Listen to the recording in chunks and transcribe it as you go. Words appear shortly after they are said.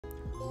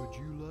Would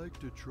you like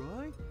to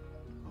try?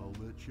 I'll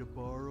let you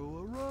borrow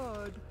a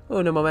rod.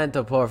 Un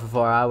momento, por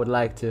favor. I would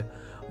like to.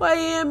 Why you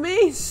hear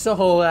me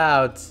so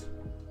loud?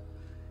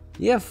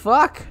 Yeah,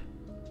 fuck.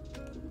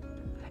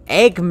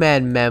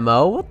 Eggman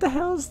memo. What the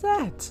hell is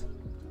that?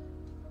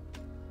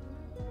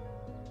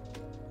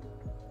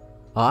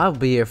 Oh, I'll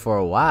be here for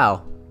a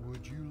while.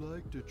 Would you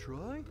like to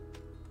try?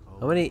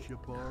 How many? Let you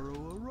borrow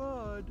a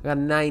rod. I got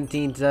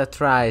 19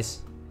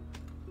 tries.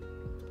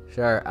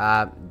 Sure.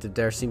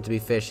 There seem to be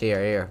fish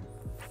here. Here.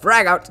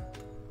 Frag out.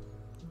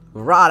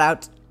 Rod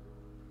out.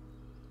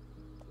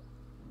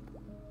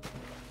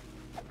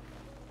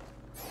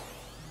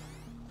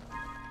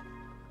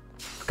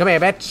 Come here,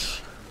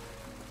 bitch.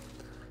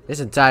 This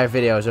entire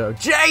video is over.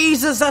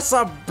 Jesus, that's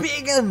a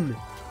big one.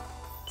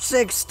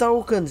 6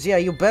 tokens. Yeah,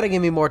 you better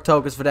give me more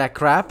tokens for that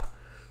crap.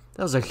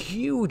 That was a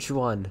huge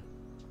one.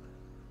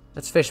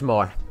 Let's fish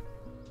more.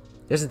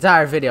 This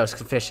entire video is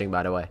fishing,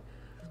 by the way.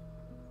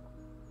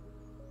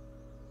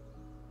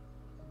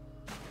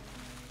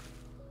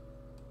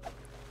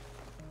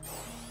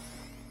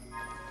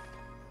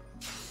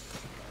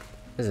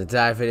 This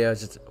entire video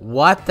is just...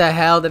 What the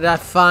hell did I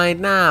find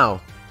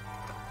now?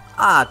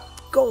 Ah,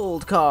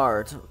 gold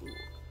card.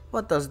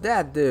 What does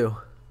that do?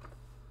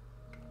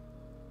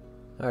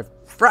 Alright,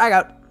 frag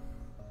out.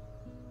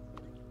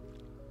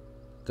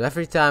 So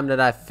every time that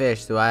I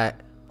fish, do I...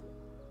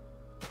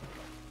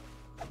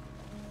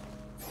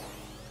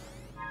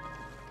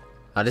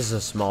 Oh, this is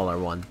a smaller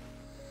one.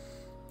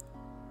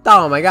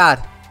 Oh my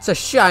god. It's a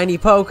shiny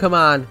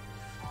Pokemon.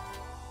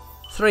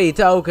 3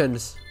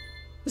 tokens.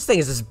 This thing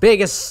is as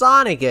big as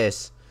Sonic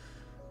is.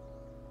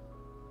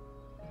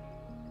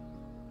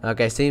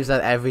 Okay, seems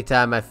that every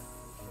time I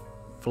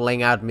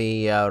fling out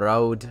me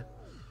road.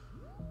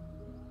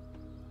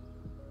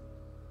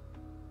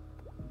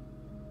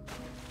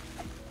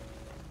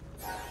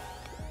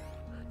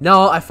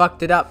 No, I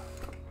fucked it up.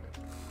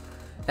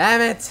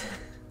 Damn it.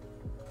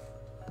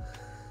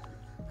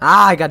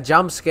 Ah, I got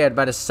jump scared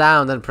by the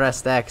sound and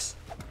pressed X.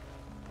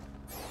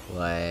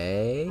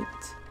 Wait.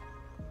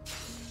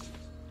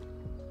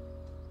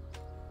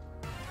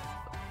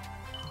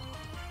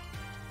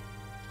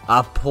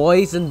 A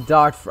poison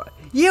dart frog.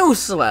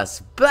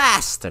 Useless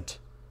bastard.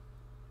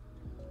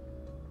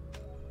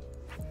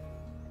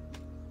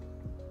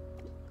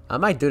 I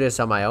might do this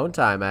on my own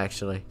time,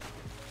 actually.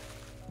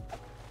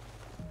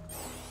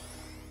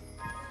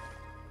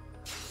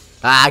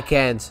 Ah, I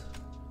can't.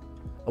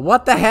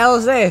 What the hell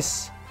is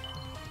this?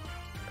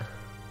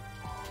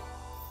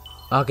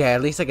 Okay,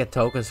 at least I get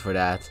tokens for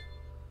that.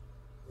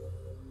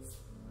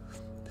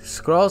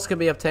 Scrolls can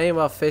be obtained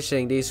while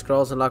fishing. These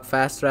scrolls unlock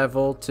fast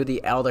travel to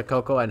the Elder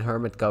Cocoa and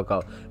Hermit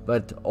Cocoa,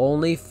 but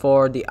only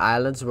for the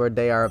islands where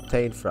they are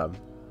obtained from.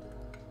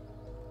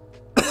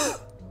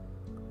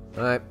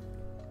 Alright.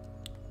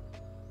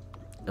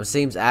 It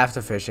seems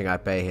after fishing I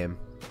pay him.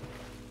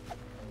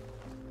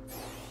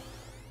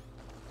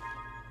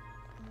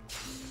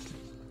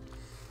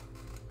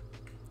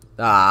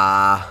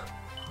 Ah.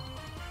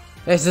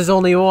 This is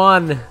only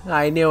one.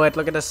 I knew it.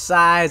 Look at the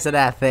size of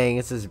that thing.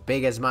 It's as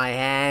big as my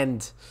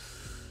hand.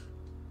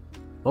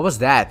 What was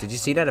that? Did you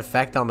see that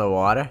effect on the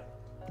water?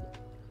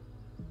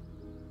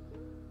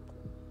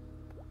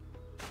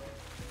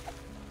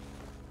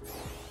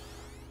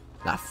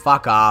 Ah,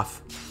 fuck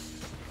off.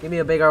 Give me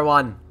a bigger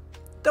one.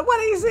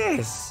 What is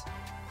this?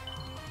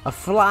 A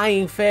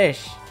flying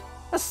fish.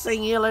 A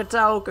singular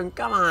token.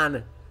 Come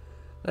on.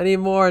 I need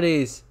more of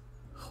these.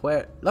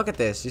 Where? Look at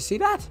this. You see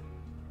that?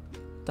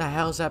 What the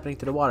hell's happening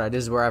to the water?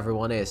 This is where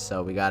everyone is,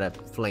 so we gotta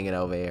fling it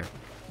over here.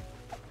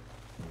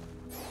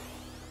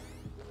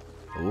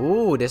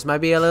 Ooh, this might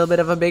be a little bit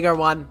of a bigger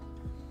one.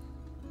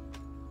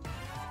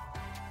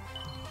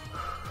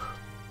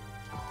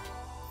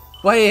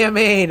 What do you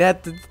mean?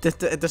 That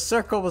the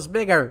circle was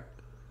bigger.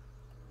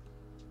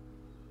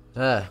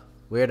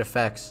 Weird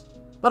effects.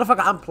 Motherfucker,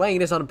 I'm playing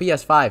this on a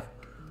PS5.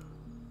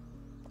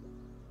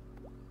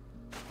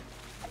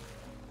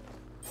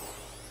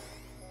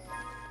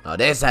 Oh,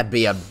 this had to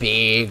be a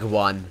big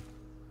one.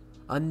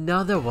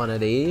 Another one of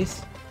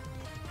these.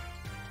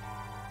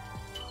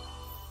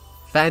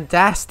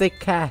 Fantastic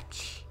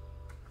catch.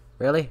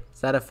 Really?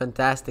 Is that a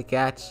fantastic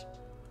catch?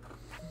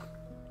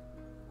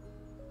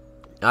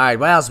 Alright,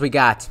 what else we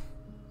got?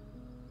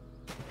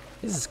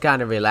 This is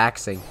kind of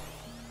relaxing.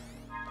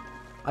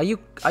 Are you...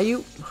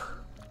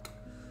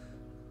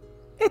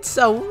 It's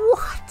a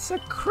what? It's a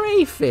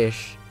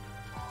crayfish.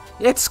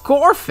 It's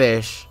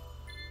gorefish.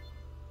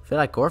 I feel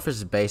like gorefish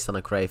is based on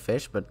a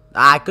crayfish, but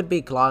it could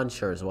be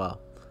Clauncher as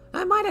well.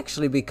 I might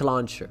actually be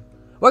Clauncher.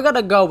 We're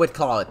gonna go with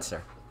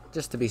Clauncher,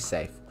 just to be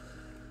safe.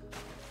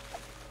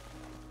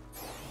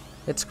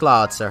 It's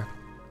Clauncher.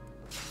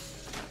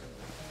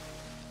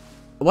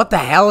 What the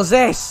hell is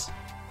this?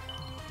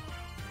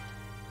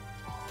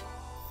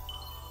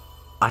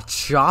 A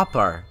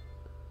chopper.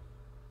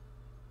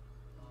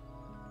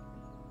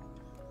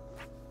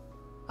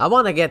 I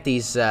want to get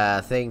these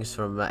things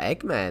from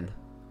Eggman.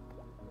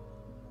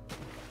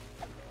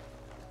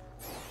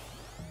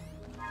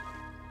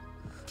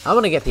 I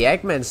want to get the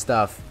Eggman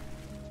stuff.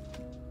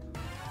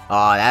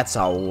 Oh, that's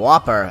a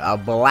whopper. A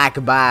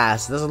black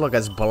bass. Doesn't look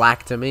as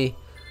black to me.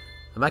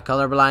 Am I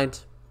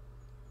colorblind?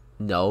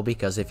 No,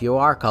 because if you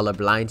are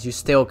colorblind, you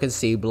still can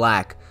see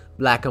black.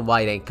 Black and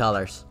white ain't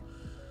colors.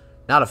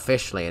 Not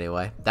officially,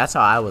 anyway. That's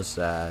how I was,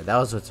 that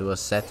was what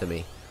was said to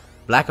me.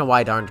 Black and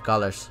white aren't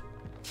colors.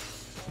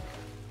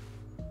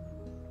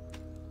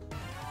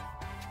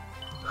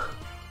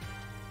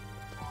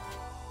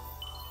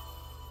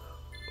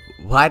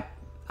 What?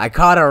 I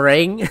caught a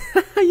ring?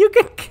 You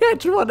can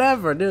catch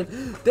whatever, dude.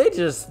 They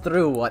just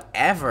threw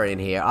whatever in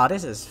here. Oh,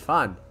 this is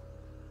fun.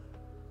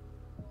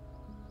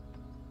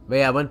 But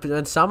yeah,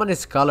 when someone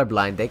is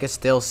colorblind, they can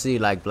still see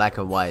like black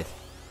and white.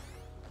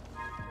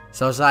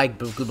 So it's like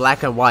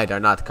black and white are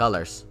not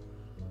colors.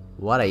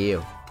 What are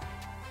you?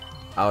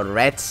 A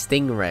red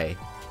stingray.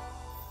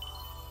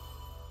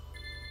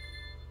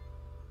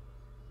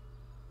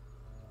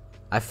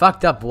 I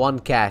fucked up one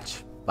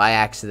catch by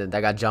accident.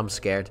 I got jump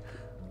scared.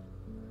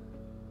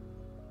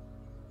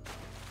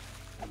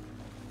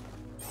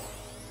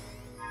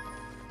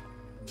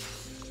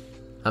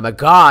 I'm a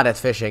god at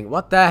fishing.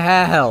 What the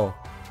hell?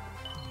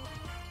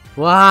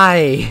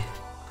 Why?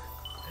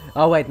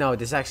 Oh wait, no,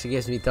 this actually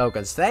gives me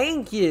tokens.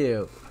 Thank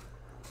you!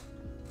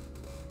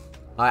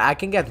 I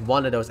can get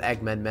one of those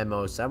Eggman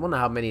memos. I wonder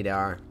how many there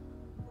are.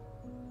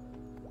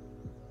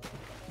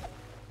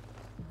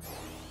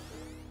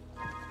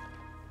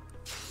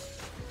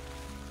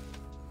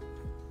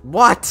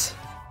 What?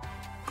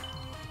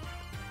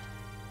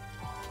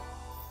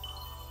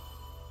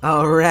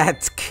 A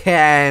rat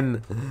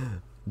can!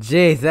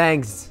 Gee,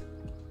 thanks.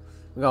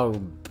 I'm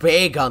going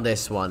big on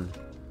this one.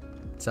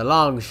 It's a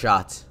long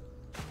shot.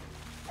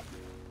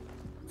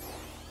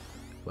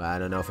 Well, I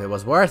don't know if it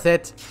was worth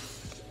it.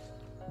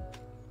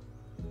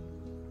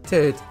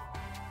 Dude.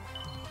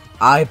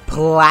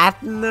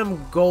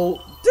 Platinum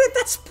gold. Dude,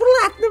 that's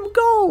platinum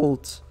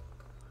gold.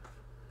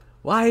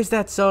 Why is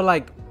that so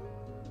like...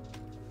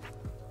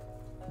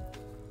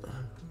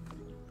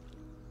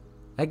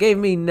 That gave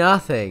me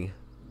nothing.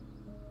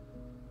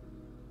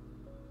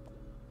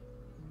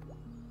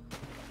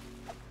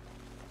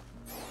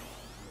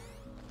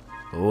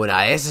 Ooh,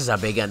 now this is a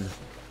big one.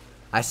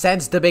 I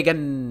sense the big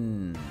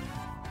one.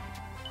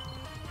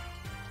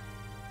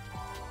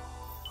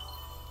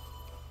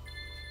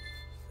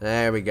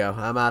 There we go.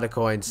 I'm out of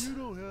coins. You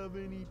don't have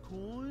any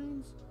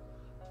coins?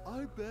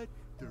 I bet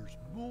there's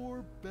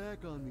more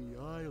back on the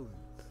island.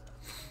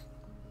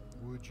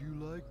 Would you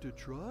like to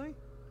try?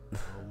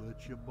 I'll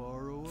let you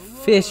borrow a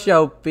rod.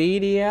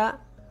 Fishopedia?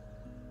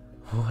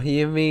 What do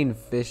you mean,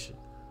 fish?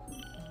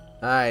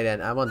 Alright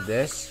then, I want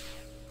this.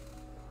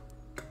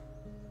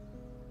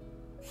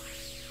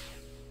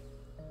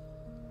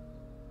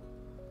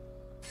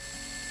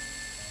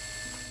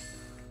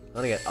 I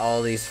want to get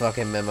all these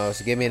fucking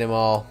memos. Give me them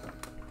all.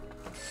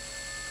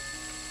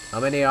 How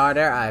many are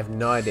there? I have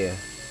no idea.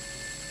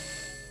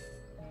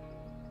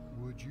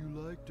 Would you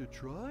like to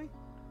try?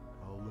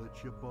 I'll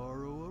let you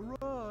borrow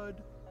a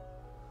rod.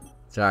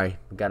 Sorry,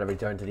 we gotta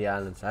return to the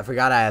islands. I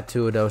forgot I had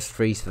 2 of those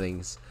free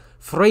things.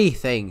 Free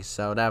things,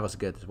 so that was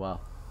good as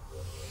well.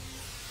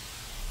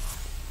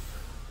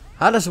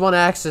 How does one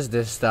access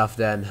this stuff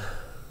then?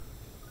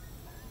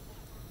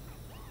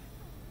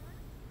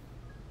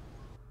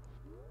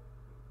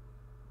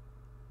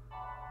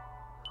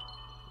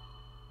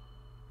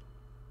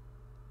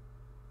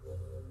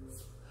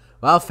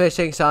 While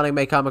fishing, Sonic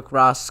may come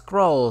across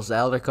scrolls.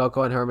 Elder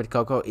Coco and Hermit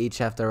Coco each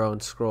have their own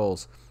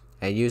scrolls.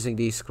 And using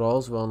these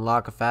scrolls will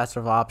unlock a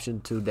faster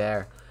option to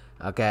their...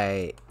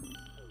 Okay.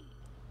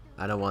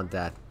 I don't want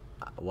that.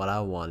 What I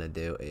want to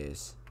do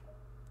is...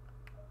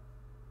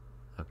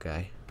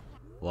 Okay.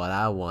 What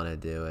I want to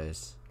do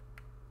is...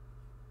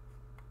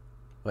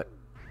 What?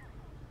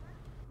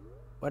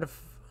 What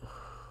if...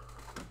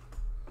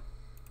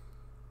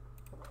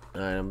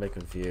 Alright, I'm a bit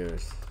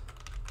confused.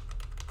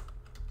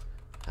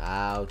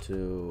 How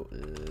to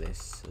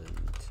listen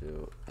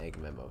to egg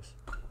memos.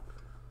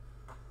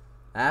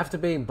 After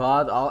being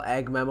bought, all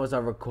egg memos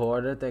are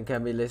recorded and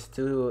can be listened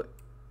to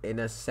in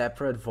a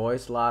separate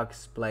voice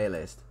logs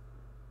playlist.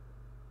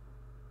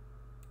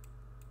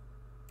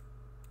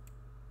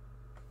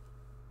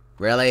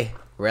 Really?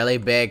 Really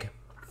big?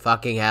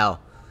 Fucking hell.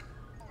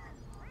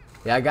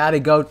 Yeah, I gotta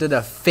go to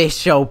the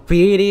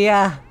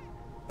Fishopedia.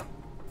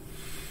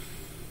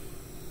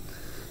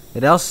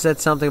 It also said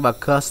something about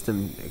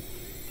custom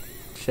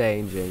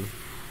changing.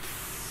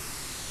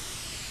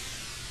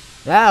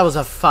 That was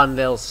a fun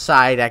little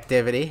side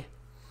activity.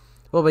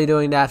 We'll be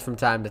doing that from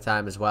time to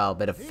time as well. A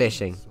bit of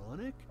fishing.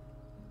 Sonic?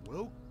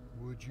 Well,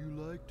 would you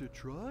like to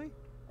try?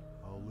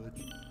 I'll let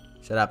you.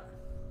 Shut up.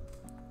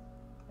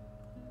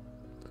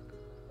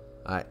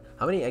 Alright,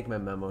 how many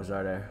Eggman memos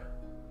are there?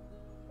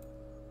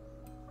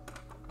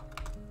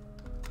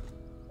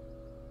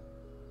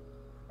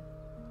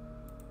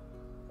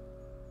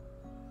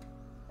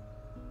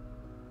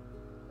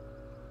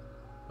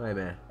 Wait a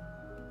minute.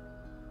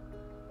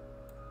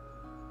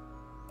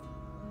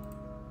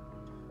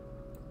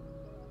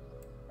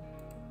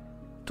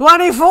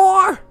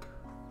 $24?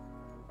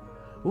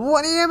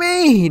 What do you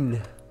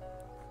mean?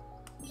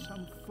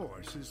 Some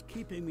force is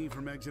keeping me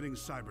from exiting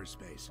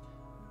cyberspace.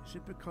 Is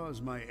it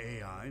because my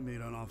AI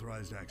made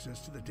unauthorized access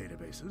to the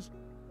databases?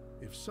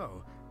 If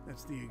so,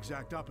 that's the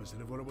exact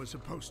opposite of what it was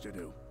supposed to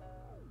do.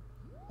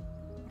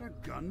 What are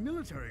gun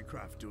military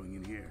craft doing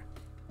in here?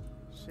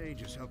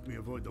 Sage has helped me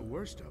avoid the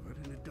worst of it,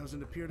 and it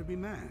doesn't appear to be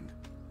manned.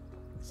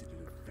 Is it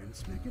a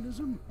defense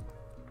mechanism?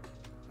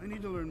 I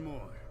need to learn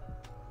more.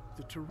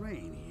 The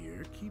terrain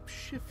here keeps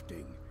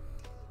shifting.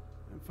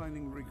 I'm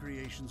finding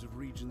recreations of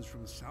regions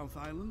from South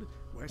Island,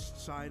 West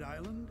Side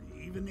Island,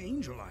 even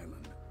Angel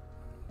Island.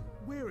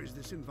 Where is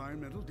this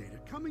environmental data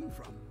coming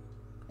from?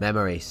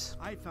 Memories.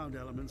 I found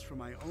elements from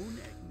my own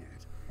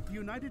EggNet, the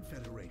United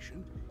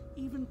Federation,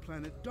 even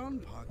planet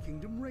Donpa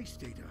Kingdom race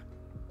data.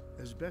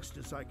 As best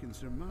as I can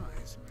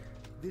surmise,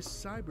 this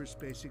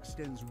cyberspace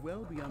extends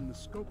well beyond the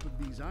scope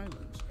of these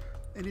islands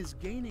and is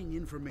gaining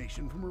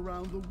information from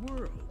around the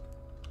world.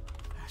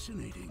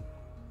 Fascinating.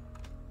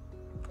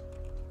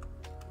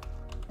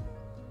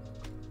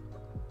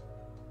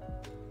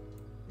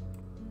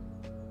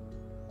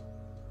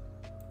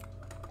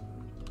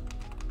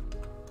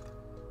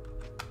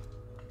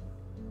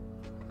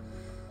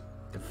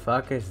 The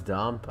fuck is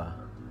Dampa?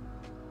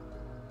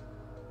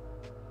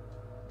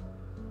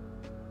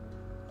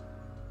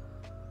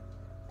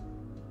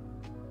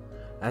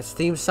 That's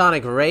Team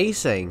Sonic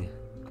Racing.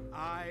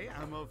 I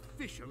am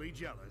officially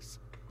jealous.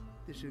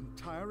 This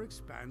entire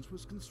expanse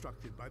was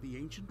constructed by the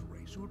ancient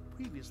race who had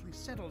previously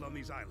settled on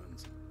these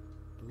islands.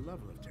 The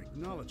level of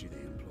technology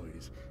they employed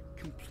is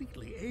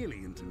completely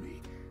alien to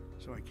me,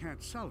 so I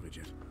can't salvage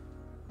it.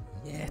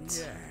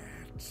 Yet.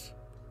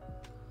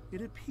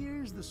 It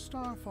appears the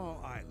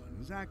Starfall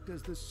Islands act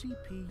as the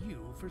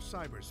CPU for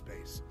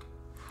cyberspace.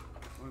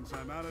 Once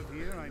I'm out of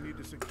here, I need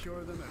to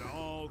secure them at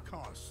all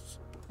costs.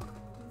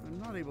 I'm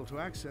not able to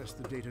access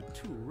the data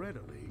too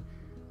readily,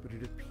 but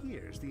it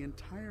appears the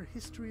entire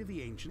history of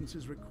the ancients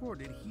is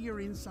recorded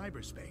here in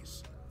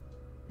cyberspace.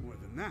 More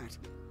than that,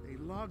 they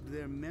logged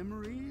their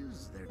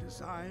memories, their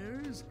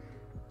desires.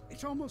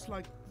 It's almost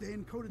like they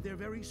encoded their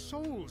very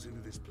souls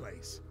into this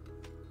place.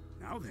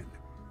 Now then,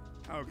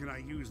 how can I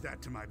use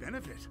that to my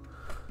benefit?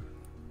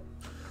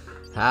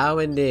 How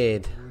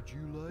indeed. Would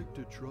you like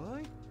to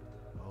try?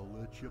 I'll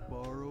let you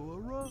borrow a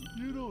rock.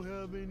 You don't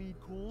have any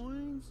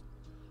coins?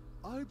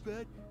 I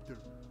bet there.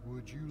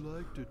 Would you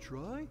like to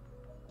try?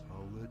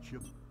 I'll let you.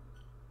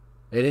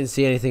 They didn't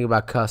see anything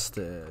about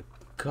costume.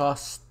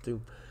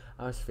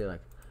 I just feel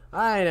like.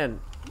 Alright then.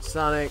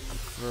 Sonic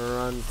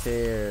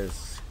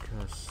Frontiers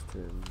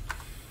costume.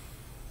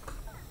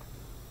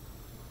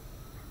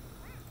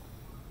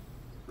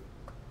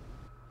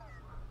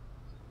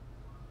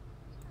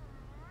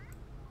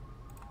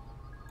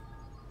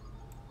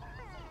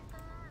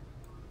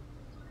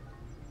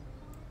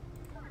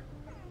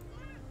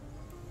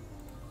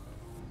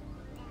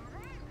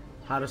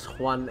 How does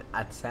Juan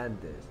attend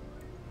this?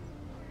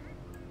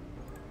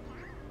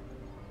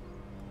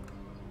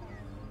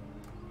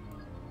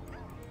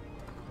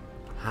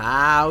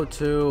 How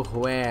to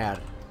where?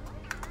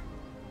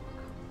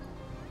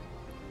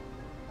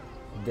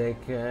 They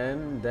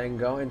can then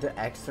go into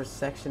extra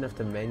section of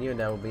the menu and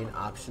there will be an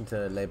option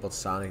to label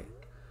Sonic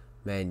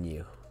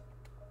menu.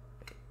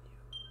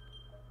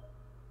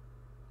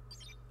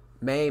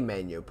 Main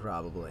menu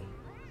probably.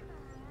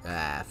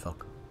 Ah,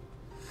 fuck.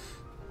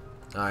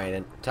 Alright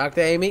then. Talk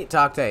to Amy.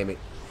 Talk to Amy.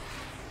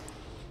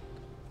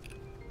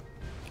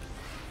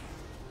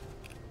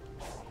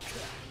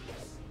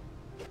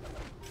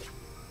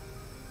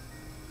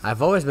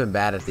 I've always been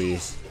bad at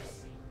these.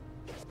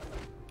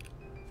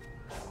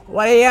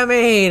 What do you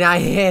mean? I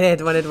hit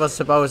it when it was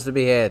supposed to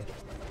be hit.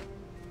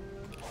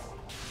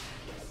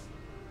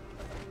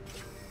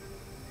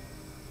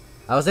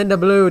 I was in the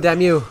blue, damn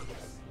you.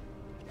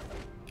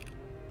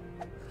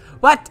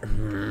 What?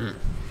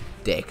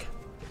 Dick.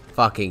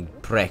 Fucking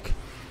prick.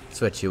 That's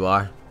what you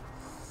are.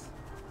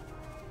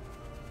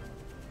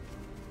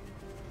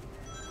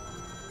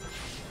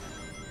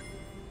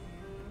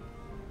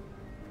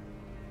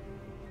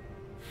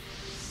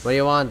 What do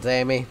you want,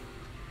 Amy?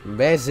 I'm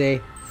busy.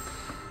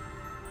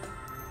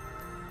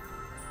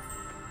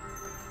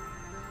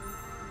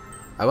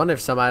 I wonder if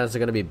some islands are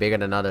gonna be bigger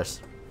than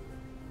others.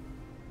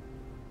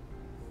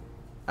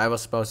 I was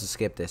supposed to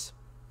skip this.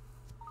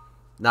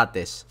 Not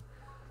this.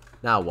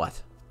 Now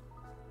what?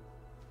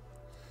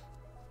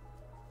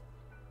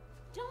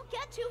 Don't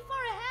get too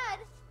far ahead.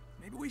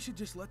 Maybe we should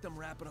just let them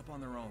wrap it up on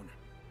their own.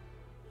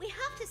 We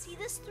have to see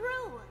this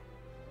through.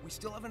 We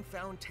still haven't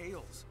found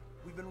Tails.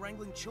 We've been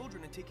wrangling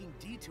children and taking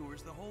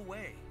detours the whole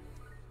way.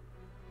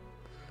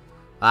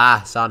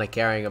 Ah, Sonic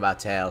caring about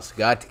Tails.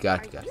 Gut.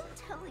 Are you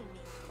telling me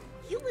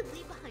you would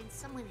leave behind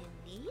someone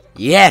in need?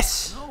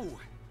 Yes! No,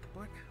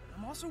 but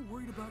I'm also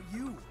worried about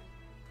you.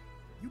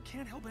 You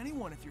can't help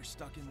anyone if you're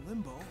stuck in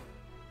limbo.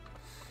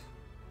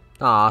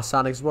 Aw,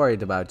 Sonic's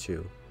worried about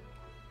you.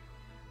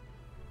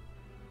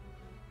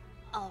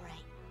 All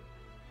right.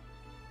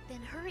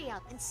 Then hurry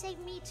up and save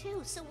me too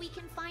so we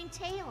can find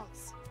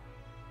Tails.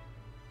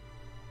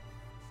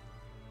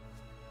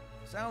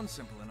 Sounds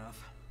simple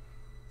enough.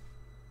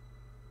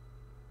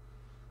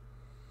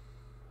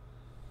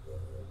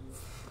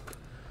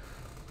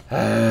 Yo,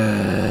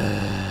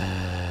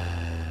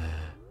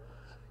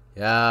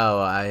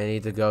 I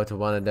need to go to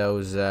one of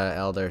those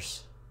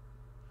elders.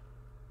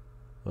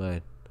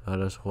 Wait, how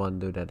does one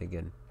do that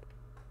again?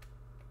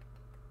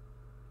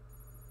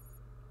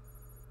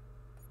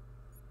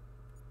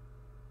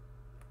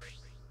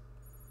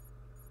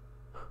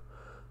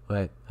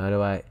 Wait, how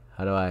do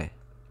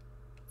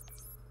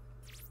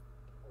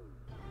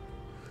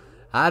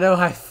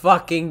I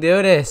fucking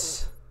do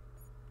this?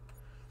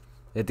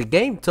 If the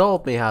game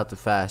told me how to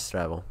fast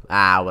travel.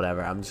 Ah,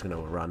 whatever. I'm just gonna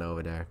run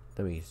over there.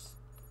 Let me.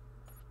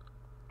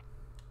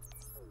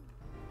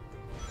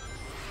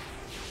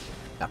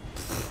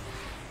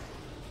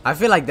 I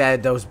feel like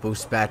those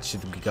boost pads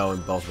should be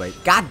going both ways.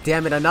 God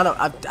damn it!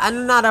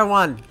 Another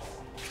one.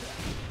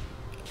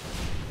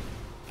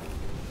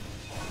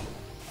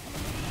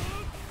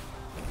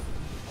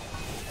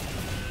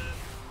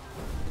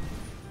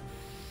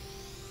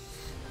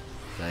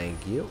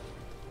 Thank you.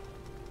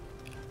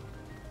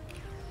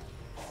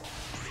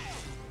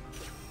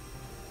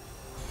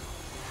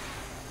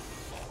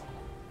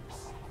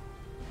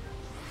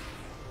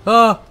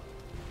 Oh!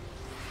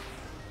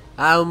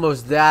 I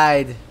almost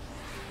died.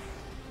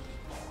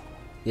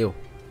 You.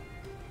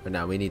 But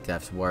now we need to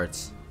have some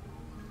words.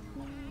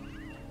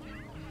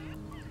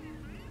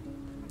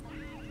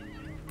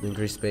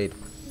 Increase speed.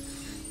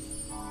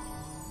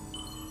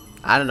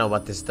 I don't know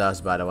what this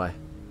does, by the way.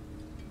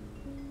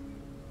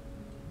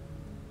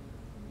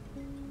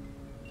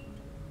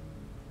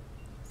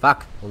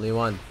 Fuck, only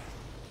one.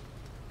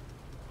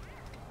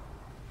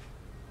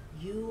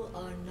 You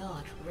are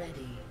not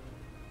ready.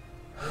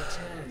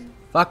 Return.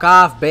 Fuck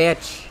off,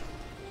 bitch.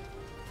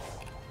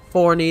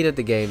 4 needed,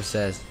 the game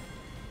says.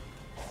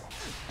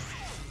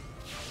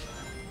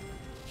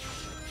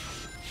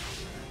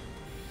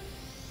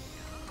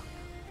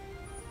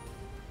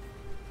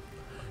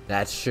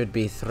 That should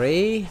be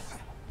 3.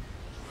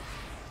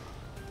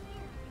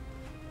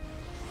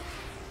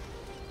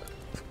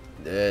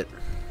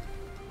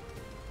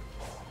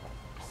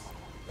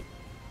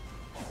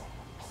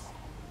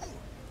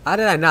 How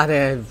did I not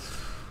have...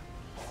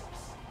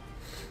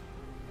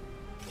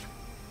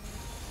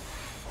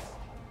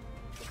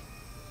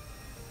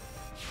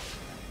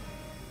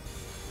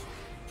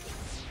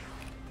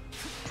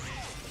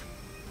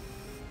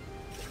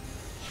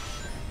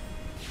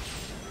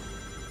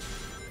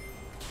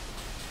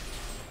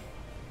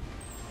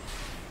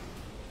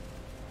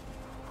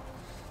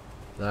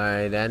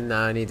 Alright then,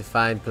 now I need to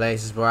find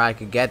places where I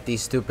could get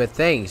these stupid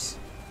things.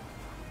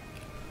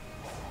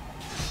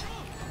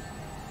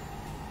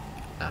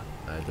 Ah,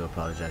 I do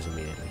apologize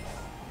immediately.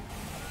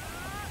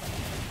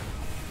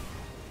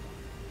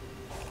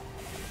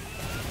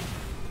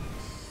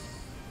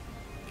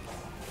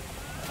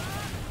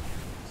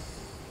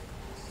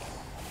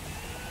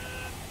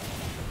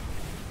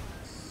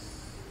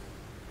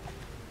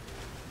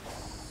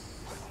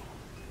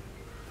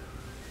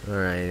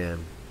 Alright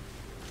then.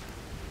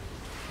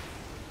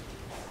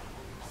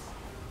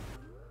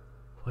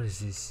 What is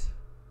this?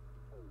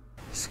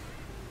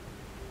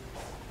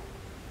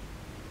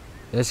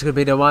 This could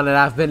be the one that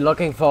I've been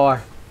looking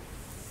for.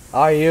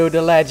 Are you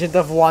the Legend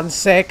of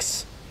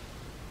 1-6?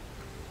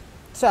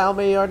 Tell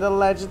me you're the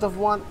Legend of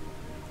 1.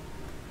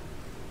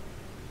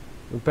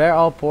 Repair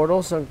all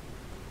portals and...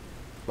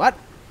 What?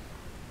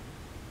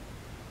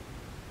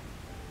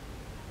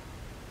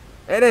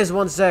 It is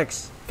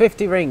 1-6.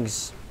 50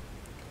 rings.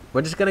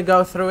 We're just gonna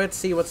go through it,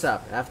 see what's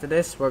up. After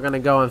this, we're gonna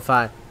go and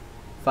find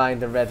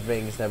the red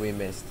rings that we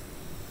missed.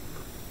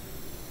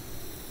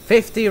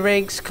 50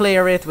 rings,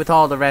 clear it with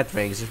all the red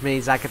rings, which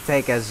means I can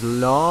take as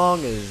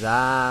long as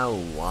I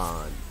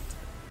want.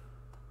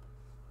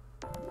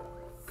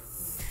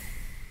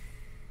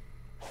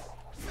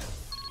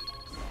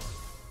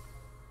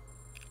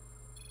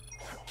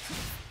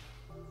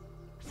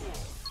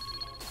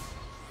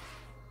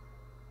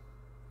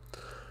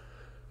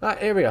 Alright,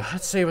 here we go.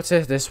 Let's see what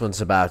this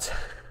one's about.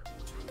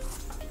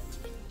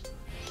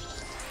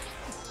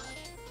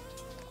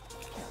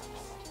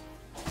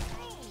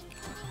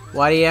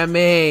 What do you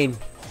mean?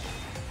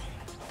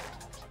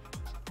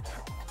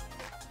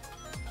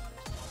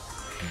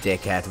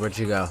 Dickhead, where'd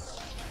you go?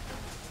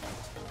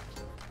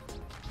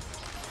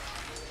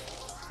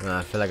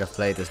 I feel like I've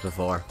played this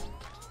before.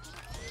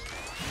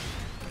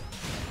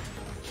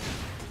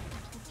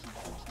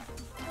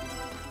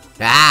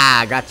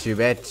 Ah, got you,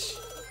 bitch.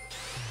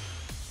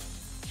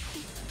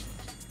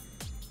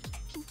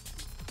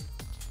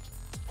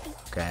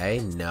 Okay,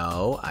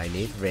 no, I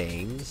need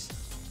rings.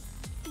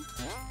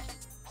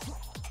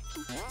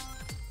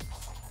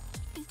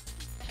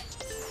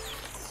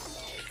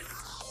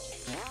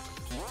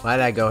 Why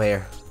did I go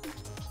here?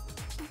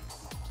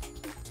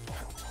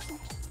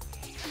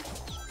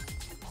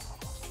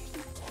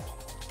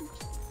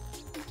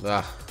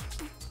 Ugh.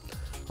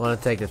 I want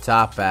to take the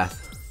top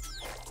path.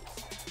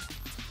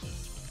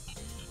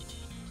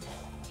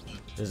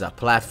 This is a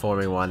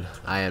platforming one.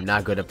 I am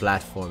not good at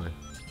platforming.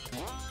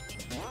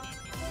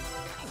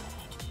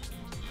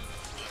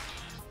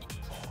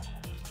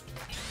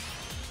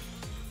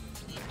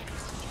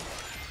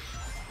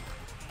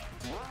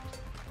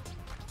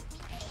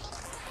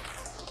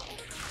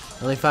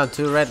 Only found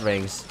 2 red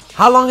rings.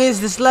 How long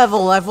is this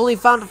level? I've only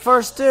found the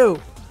first 2.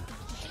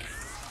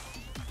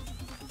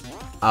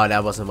 Oh,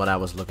 that wasn't what I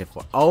was looking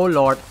for. Oh,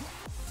 Lord.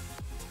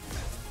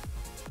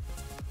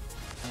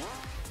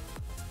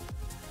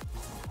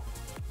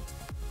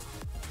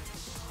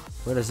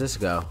 Where does this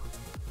go?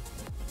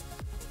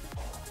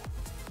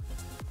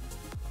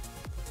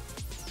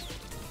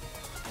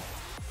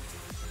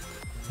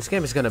 This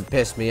game is gonna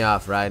piss me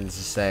off, right? And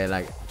just say,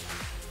 like...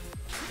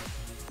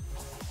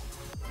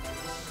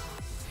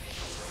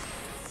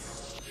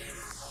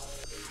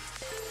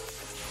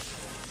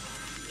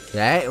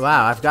 Yeah,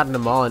 wow, I've gotten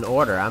them all in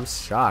order. I'm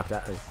shocked.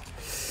 Come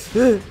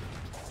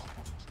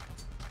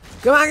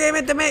on, give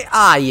it to me!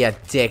 Ah, you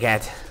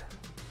dickhead.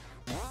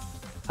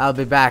 I'll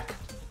be back.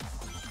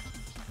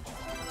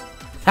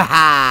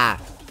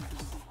 Haha!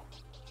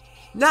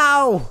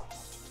 No!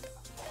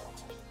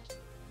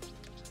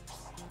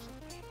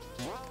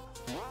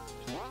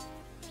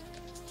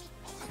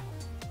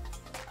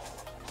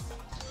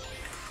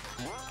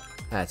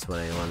 That's what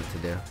I wanted to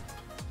do.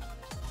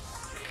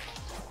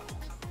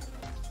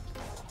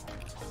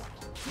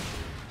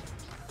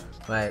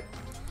 Wait.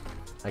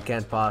 I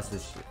can't pause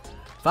this shit.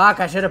 Fuck,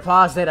 I should have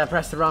paused it. I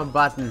pressed the wrong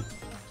button.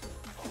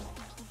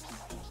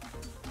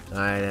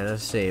 Alright,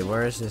 let's see.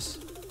 Where is this?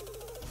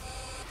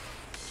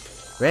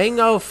 Ring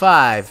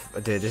 05. Oh,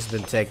 dude, this has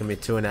been taking me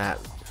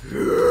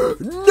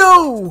 2.5.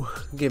 No!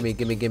 Gimme.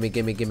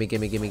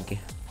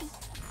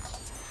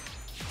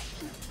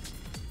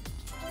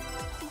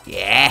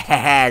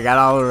 Yeah, got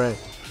all the rings.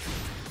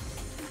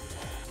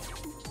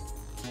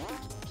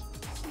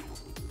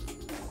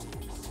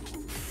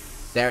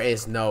 There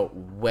is no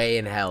way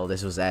in hell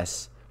this was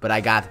S. But I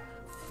got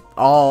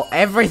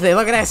everything.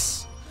 Look at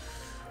this.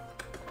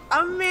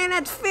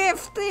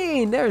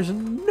 1:15. There's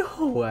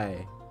no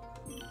way.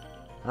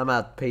 I'm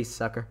out. Peace,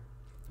 sucker.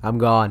 I'm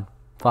gone.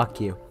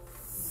 Fuck you.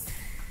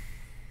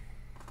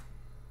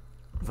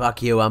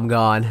 Fuck you, I'm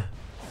gone.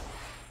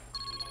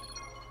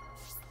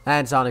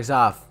 And Sonic's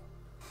off.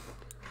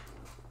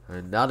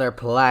 Another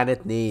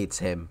planet needs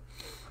him.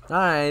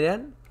 Alright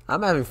then.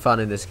 I'm having fun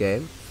in this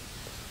game.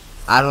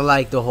 I don't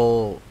like the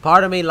whole...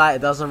 Part of me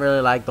doesn't really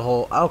like the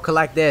whole... Oh,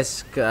 collect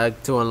this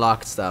to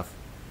unlock stuff.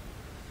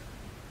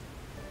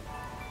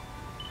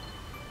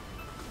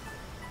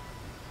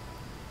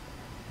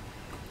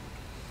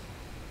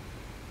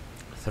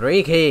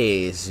 Three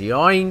keys.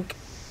 Yoink.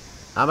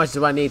 How much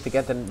do I need to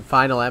get the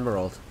final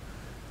emerald?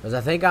 Because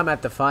I think I'm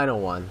at the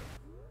final one.